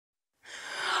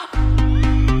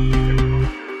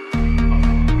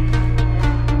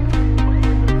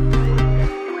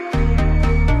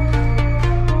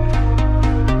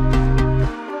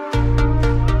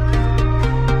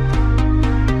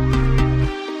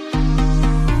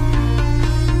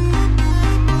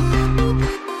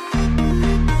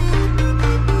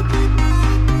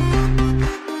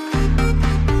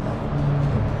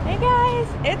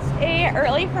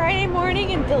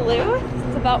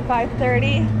about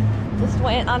 5:30. Just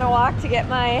went on a walk to get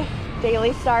my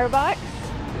daily Starbucks.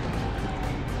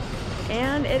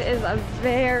 And it is a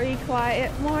very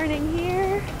quiet morning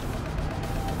here.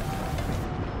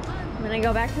 I'm gonna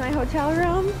go back to my hotel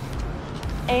room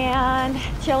and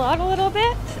chill out a little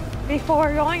bit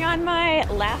before going on my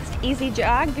last easy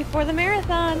jog before the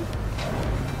marathon.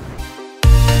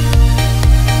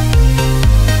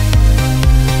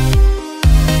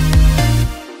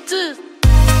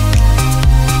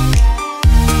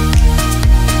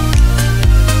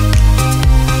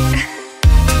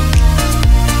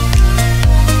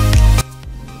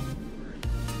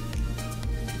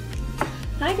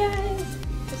 Hi guys,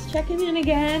 just checking in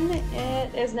again.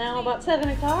 It is now about 7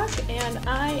 o'clock and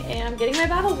I am getting my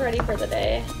bottles ready for the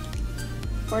day.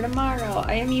 For tomorrow,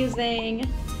 I am using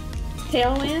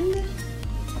Tailwind,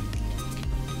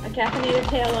 a caffeinated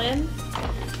Tailwind,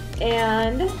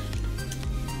 and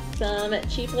some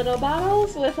cheap little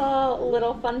bottles with a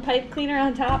little fun pipe cleaner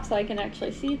on top so I can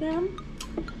actually see them.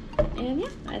 And yeah,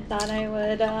 I thought I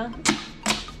would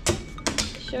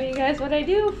show you guys what I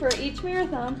do for each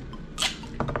marathon.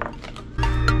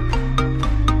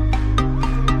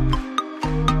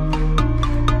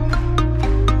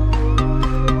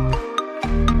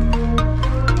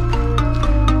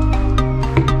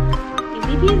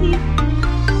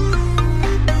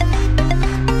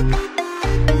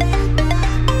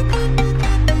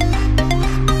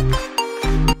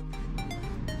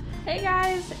 Hey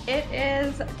guys, it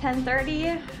is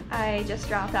 10:30. I just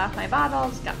dropped off my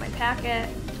bottles, got my packet,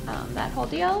 that whole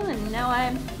deal, and now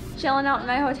I'm chilling out in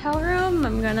my hotel room.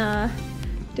 I'm gonna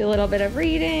do a little bit of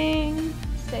reading,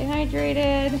 stay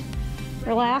hydrated,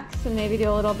 relax, and maybe do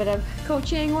a little bit of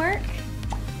coaching work.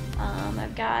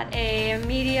 I've got a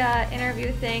media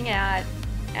interview thing at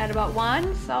about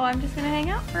 1, so I'm just gonna hang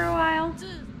out for a while.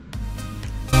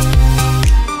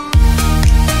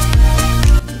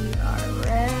 We are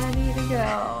ready to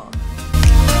go.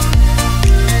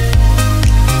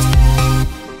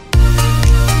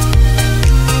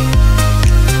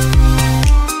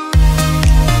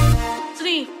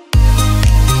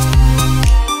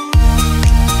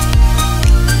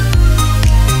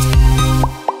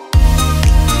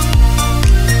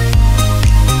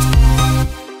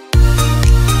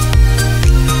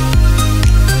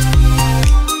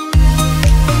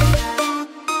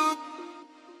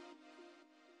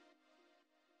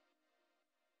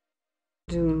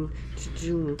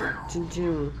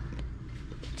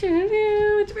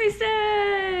 It's race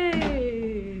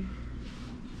day!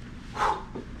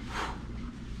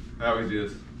 I always do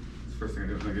this. It's the first thing I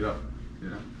do when I get up, you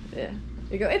know? Yeah.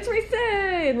 You go, it's race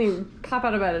day! And then you pop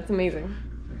out of bed. It's amazing.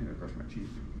 I think I brush my teeth.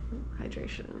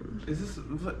 Hydration.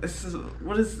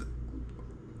 What is...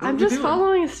 I'm just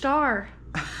following a star.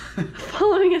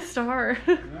 Following a star.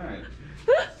 Alright.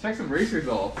 Let's check some race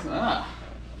results.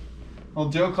 Well,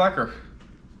 Joe Klecker,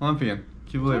 Olympian.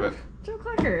 Can you believe it? Joe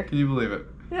Klecker. Can you believe it?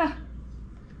 Yeah.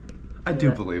 I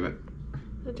do believe it.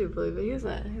 I do believe it. He's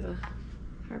a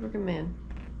hardworking man.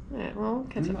 Alright, well, we'll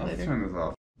catch up later. Let's turn this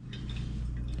off.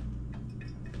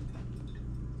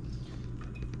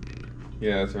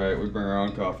 Yeah, that's right. We bring our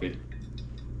own coffee.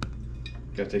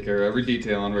 Gotta take care of every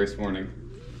detail on race morning.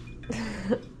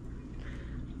 Let's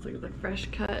look at the fresh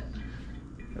cut.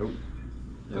 Oh.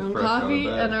 Our own coffee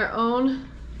and our own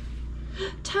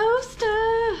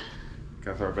toaster.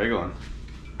 Gotta throw a bagel in.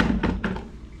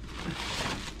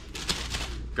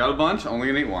 Got a bunch, only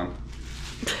gonna eat one.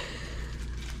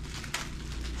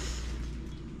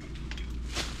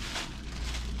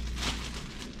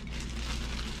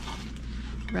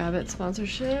 Rabbit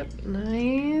sponsorship,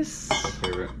 nice.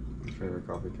 Favorite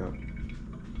coffee cup.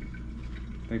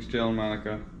 Thanks, Jill and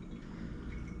Monica.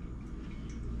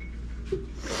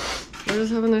 We're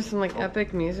just hoping there's some like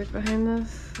epic music behind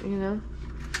this, you know?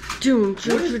 What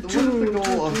is the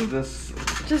goal of this?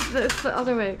 Just it's the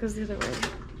other way. It goes the other way.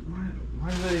 Why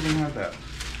does that even have that?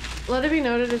 Let it be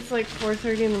noted, it's like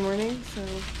 4:30 in the morning, so.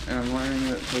 And I'm learning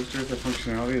that toasters have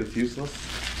functionality that's useless.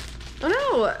 Oh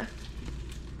no!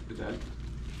 Is that?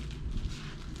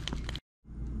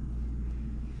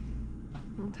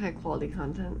 High quality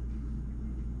content.